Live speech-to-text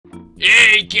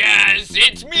Hey guys,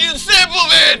 it's me,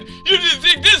 thesampleman! You didn't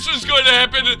think this was going to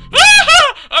happen?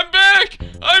 I'm back!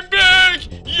 I'm back!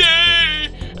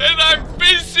 Yay! And I'm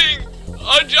facing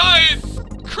a giant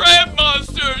crab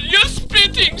monster! You're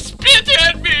spit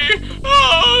at me!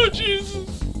 Oh,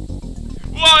 Jesus!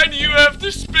 Why do you have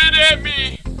to spit at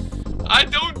me? I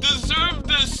don't deserve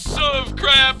this sort of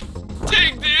crap!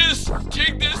 Take this,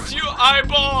 you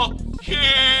eyeball!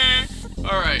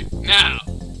 Alright, now.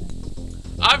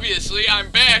 Obviously, I'm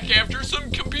back after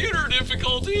some computer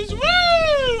difficulties. Woo!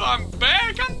 I'm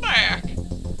back.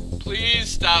 Please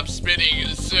stop spinning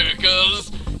in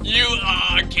circles. You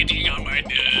are getting on my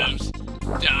nerves.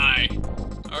 Die.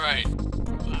 Alright.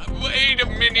 Wait a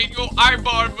minute, your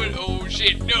eyeball would. Oh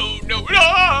shit, no.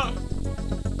 Ah!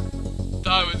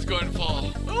 Thought it was going to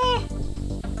fall. Oh.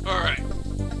 Alright.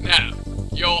 Now,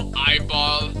 your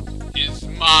eyeball is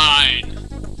mine,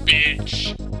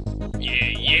 bitch.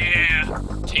 Yeah.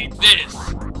 Take this.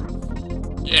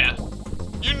 Yeah.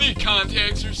 You need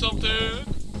contacts or something?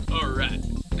 Alright.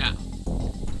 Now,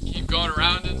 keep going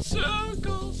around in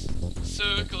circles.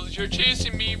 You're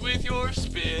chasing me with your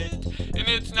spit, and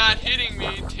it's not hitting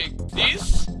me. Take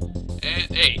this. And,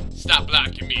 hey, stop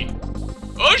blocking me.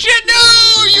 Oh shit,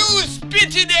 no! You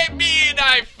spitted at me and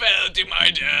I fell to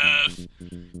my death.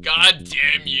 God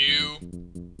damn you.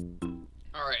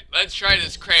 Alright, let's try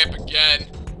this crap again.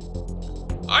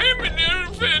 I am an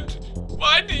infant.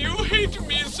 Why do you hate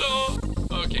me so?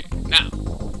 Okay, now,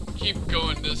 keep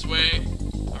going this way.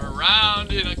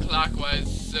 Around in a clockwise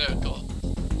circle.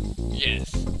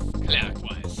 Yes,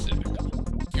 clockwise circle.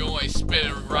 You only spit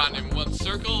around in one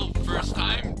circle first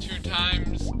time, 2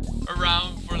 times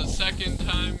around for the second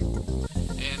time.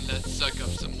 And let's suck up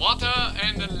some water,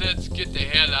 and then let's get the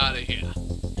hell out of here.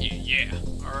 Yeah.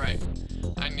 Alright.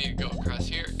 I need to go across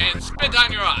here and spit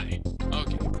on your eye.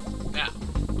 Okay. Now.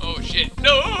 Oh shit.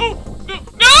 No!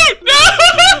 What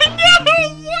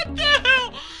the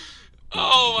hell?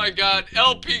 Oh my god.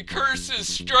 LP curse is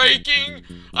striking.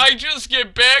 I just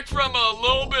get back from a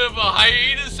little bit of a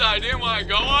hiatus I didn't want to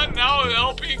go on. Now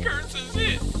LP curse is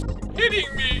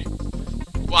hitting me.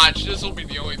 Watch, this will be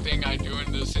the only thing I do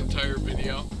in this entire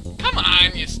video. Come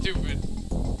on, you stupid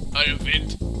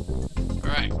elephant.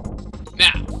 Alright.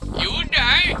 Now, you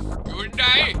die,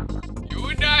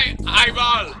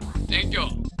 eyeball. Thank you.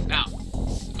 Now,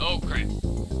 oh crap.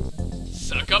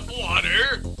 Suck up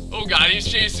water. Oh god, he's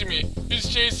chasing me. He's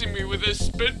chasing me with his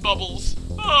spit bubbles.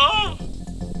 Oh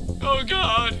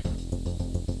god.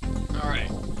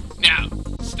 Alright. Now,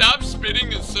 stop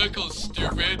spitting in circles,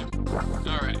 stupid.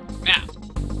 Alright, now.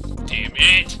 Damn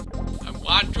it. I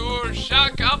want to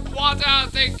suck up water,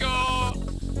 thank you.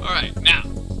 Alright, now.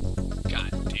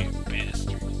 Goddamn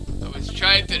bastard. I was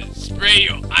trying to spray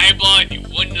your eyeball and you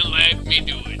wouldn't let me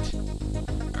do it.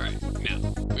 Alright, now.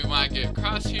 We want to get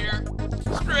across here.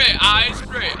 Spray eye.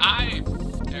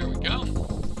 There we go.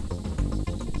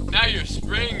 Now you're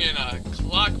spraying in a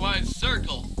clockwise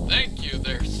circle. Thank you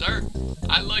there, sir.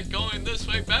 I like going this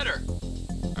way better.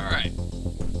 Alright.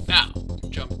 Now,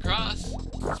 jump across.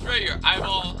 Spray your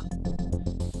eyeball.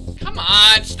 Come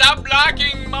on, stop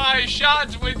blocking my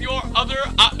shots with your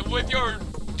with your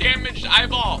damaged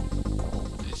eyeball.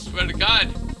 I swear to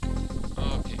God.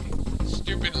 Okay.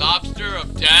 Stupid lobster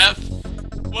of death.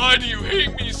 Why do you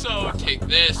hate me so? Take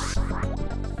this.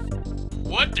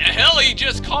 What the hell? He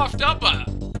just coughed up a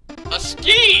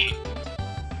ski.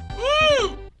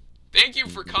 Woo! Thank you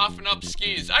for coughing up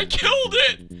skis. I killed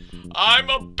it. I'm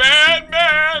a bad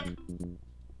man.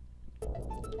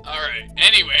 Alright,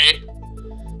 anyway,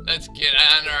 let's get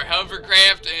on our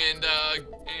hovercraft and,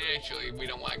 actually, we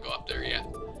don't want to go up there yet.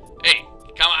 Hey,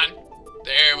 come on.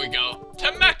 There we go.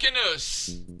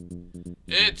 Temekinus.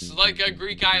 It's like a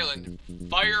Greek island.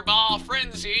 Fireball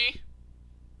frenzy.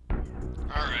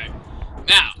 Alright.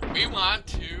 Now, we want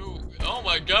to... Oh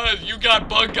my god, you got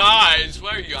bug eyes.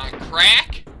 What are you, on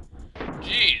crack?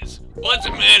 Jeez. What's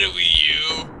the matter with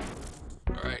you?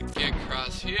 Alright, get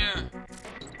across here.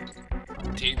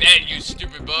 Take that, you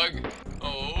stupid bug.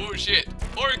 Oh, shit.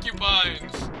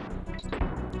 Porcupines.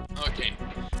 Okay.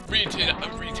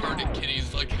 Retarded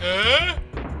kitty's like, huh?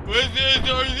 What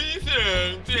are these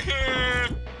things?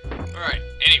 Alright,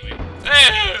 anyway.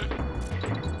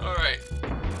 Alright.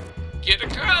 Get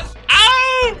across.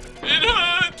 Ow! It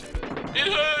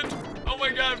hurt! Oh my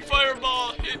god,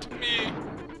 fireball hit me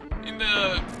in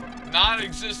the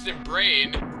non-existent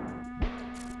brain.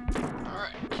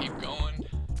 Alright, keep going.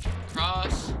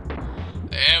 Cross.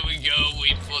 There we go.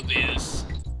 Wait for this.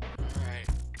 Alright.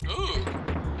 Ooh.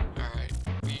 Alright.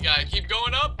 We gotta keep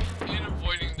going up and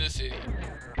avoiding this idiot.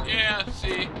 Yeah,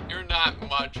 see? You're not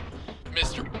much,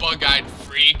 Mr. Bug-Eyed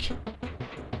Freak.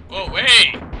 Whoa,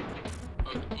 wait!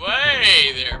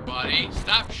 Way there, buddy.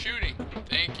 Stop shooting.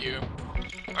 Thank you.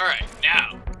 Alright,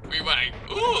 now, we might...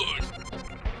 Ooh!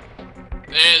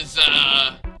 There's,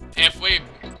 halfway...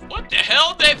 What the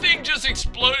hell? That thing just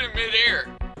exploded midair.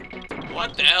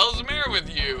 What the hell's the matter with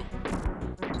you?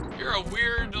 You're a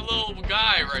weird little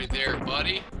guy right there,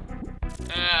 buddy.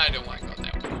 I don't want to go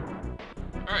that way.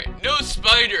 Alright, no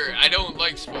spider. I don't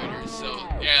like spiders, so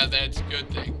yeah, that's a good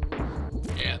thing.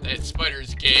 Yeah, that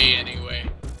spider's gay anyway.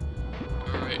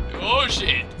 Alright, oh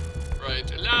shit. Right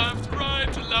to left,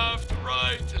 right to left,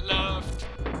 right to left.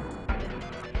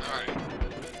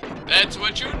 Alright. That's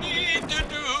what you need to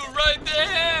do right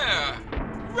there.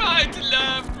 Right to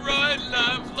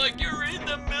left, like you're in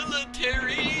the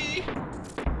military.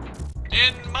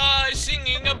 And my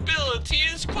singing ability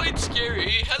is quite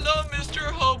scary. Hello,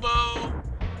 Mr. Hobo.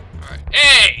 Alright.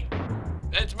 Hey!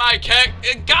 That's my keg.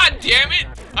 God damn it!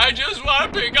 I just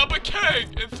want to pick up a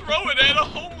keg and throw it at a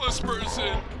homeless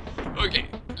person. Okay,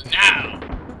 now,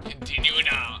 continuing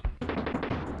on.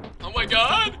 Oh my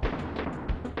god!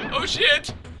 Oh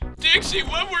shit! Dixie,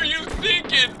 what were you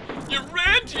thinking? You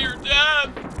ran to your death!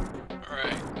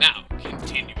 Alright, now,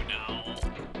 continue now.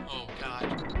 Oh god.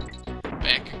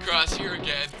 Back across here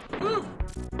again. Woo!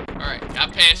 Alright,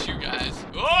 got past you guys.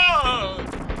 Oh!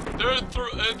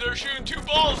 They're shooting 2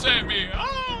 balls at me.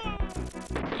 Ah!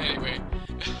 Anyway.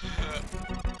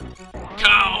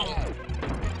 Down!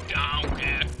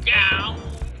 Down!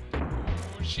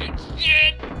 Oh shit,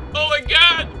 shit! Oh my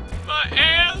god! My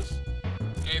ass!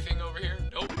 Anything over here?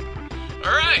 Nope.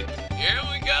 Alright, here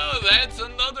we go. That's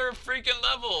another freaking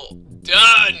level.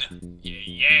 Done!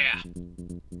 Yeah.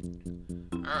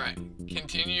 Alright,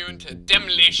 continuing to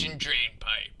demolition drain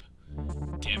pipe.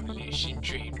 Demolition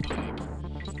drain pipe.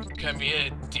 Come here,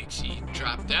 Dixie.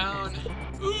 Drop down.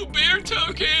 Ooh, bear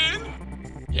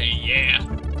token! Yeah.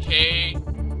 Okay.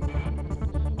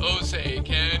 Oh, say,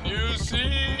 can you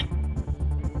see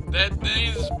that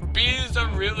these bees are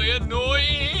really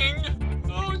annoying?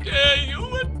 Okay, you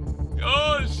would...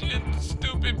 Oh, shit,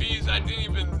 stupid bees. I didn't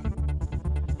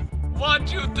even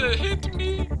want you to hit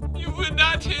me. You would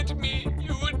not hit me.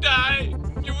 You would die.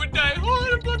 You would die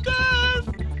horrible death.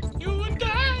 You would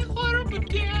die horrible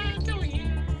death. Oh,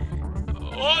 yeah.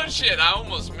 Oh, shit, I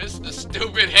almost missed the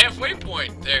stupid halfway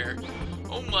point there.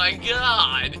 Oh, my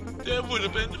God. That would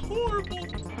have been horrible.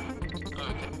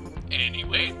 Okay.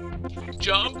 Anyway.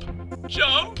 Jump.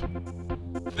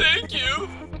 Thank you,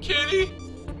 kitty.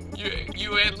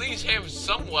 You at least have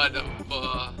somewhat of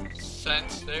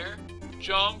sense there.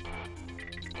 Jump.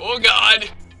 Oh God.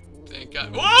 Thank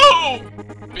God. Whoa!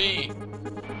 B.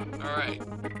 Alright.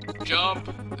 Jump.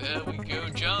 There we go.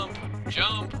 Jump.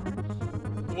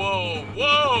 Whoa.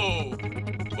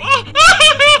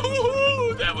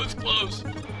 That was close.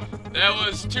 That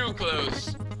was too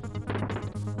close.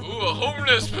 Ooh, a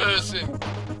homeless person.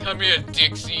 Come here,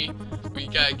 Dixie. We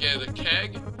gotta get a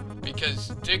keg because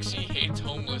Dixie hates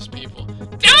homeless people.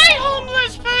 Die,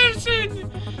 homeless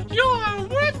person! You are a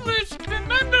worthless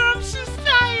member of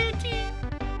society.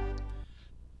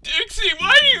 Dixie,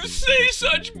 why do you say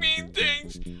such mean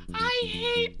things? I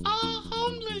hate all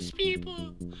homeless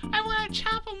people. I want to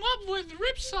chop them up with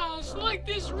ripsaws like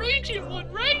this raging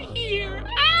one right here.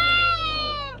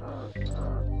 Ah!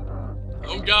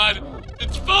 Oh God,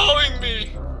 it's following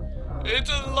me. It's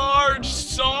a large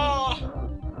saw.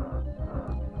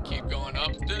 Keep going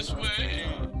up this way.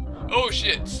 Oh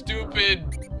shit, stupid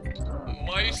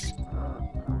mice.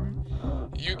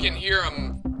 You can hear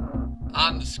them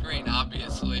on the screen,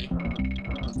 obviously.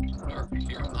 Or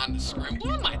hear them on the screen.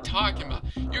 What am I talking about?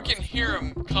 You can hear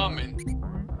them coming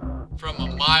from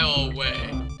a mile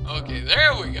away. Okay,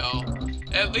 there we go.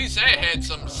 At least that had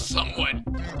some somewhat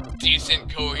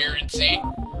decent coherency.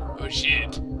 Oh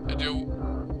shit. I do.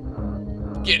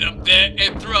 Get up there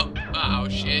and throw. Oh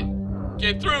shit.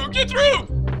 Get through!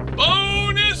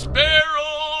 Bonus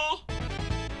barrel!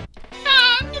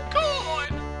 On the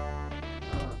corn!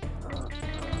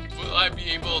 Will I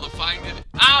be able to find it?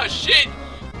 Oh shit!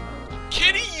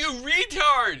 Kitty, you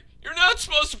retard! You're not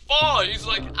supposed to fall! He's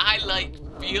like, I like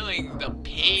feeling the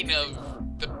pain of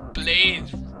the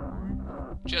blades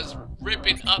just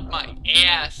ripping up my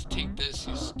ass. Take this,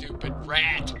 you stupid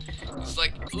rat. He's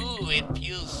like, ooh, it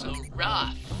feels so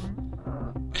rough.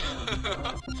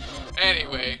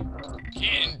 Anyway,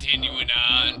 continuing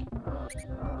on.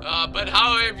 But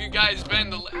how have you guys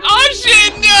been oh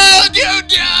shit, no! Don't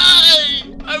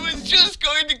die! I was just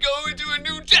going to go into a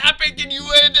new topic and you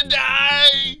had to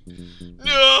die!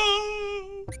 No!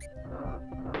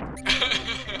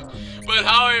 But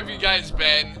how have you guys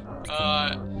been?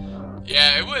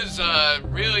 Yeah, it was a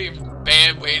really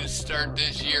bad way to start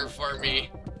this year for me.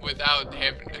 without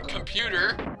having a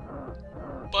computer.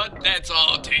 But that's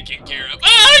all taken care of.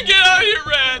 Ah, get out of here,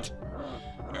 rat!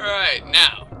 Alright,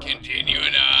 now,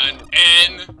 continuing on.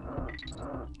 N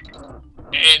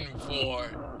for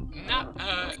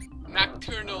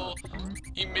nocturnal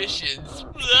emissions.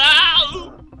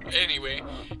 Anyway,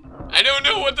 I don't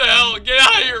know what the hell. Get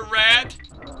out of here, rat!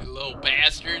 You little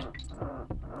bastard.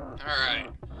 Alright,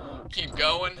 keep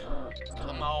going.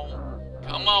 Come on.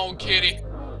 Come on, kitty.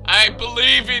 I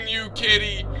believe in you,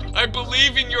 kitty. I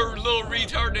believe in your little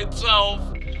retarded self.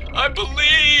 I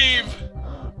believe.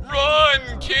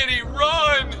 Run, kitty,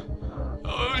 run.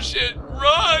 Oh, shit.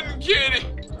 Run, kitty.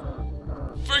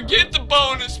 Forget the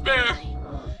bonus barrel.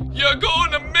 You're going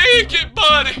to make it,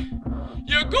 buddy.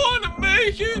 You're going to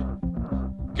make it.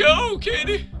 Go,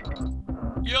 kitty.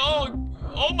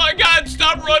 Oh, my God.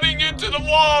 Stop running into the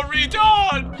wall,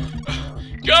 retard.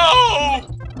 Go.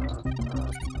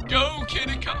 Go,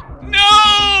 kitty, come.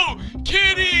 No!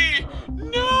 Kitty!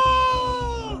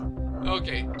 No!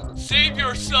 Okay, save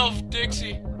yourself,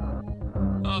 Dixie.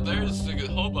 Oh, there's the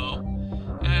hobo.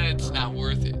 It's not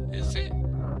worth it, is it?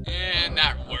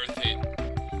 Not worth it.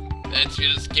 Let's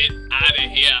just get out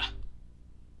of here.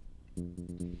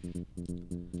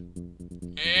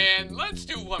 And let's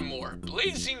do one more.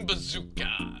 Blazing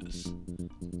bazookas.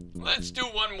 Let's do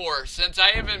one more, since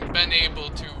I haven't been able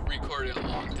to record in a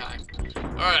long time.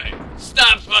 Alright,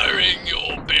 stop firing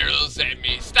your barrels at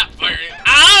me. Stop firing.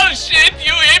 Oh shit,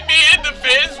 you hit me in the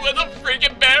face with a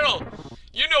freaking barrel.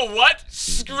 You know what?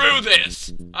 Screw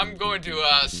this. I'm going to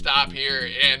stop here,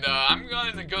 and I'm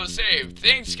going to go save.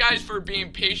 Thanks guys for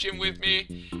being patient with me,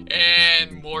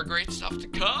 and more great stuff to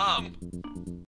come.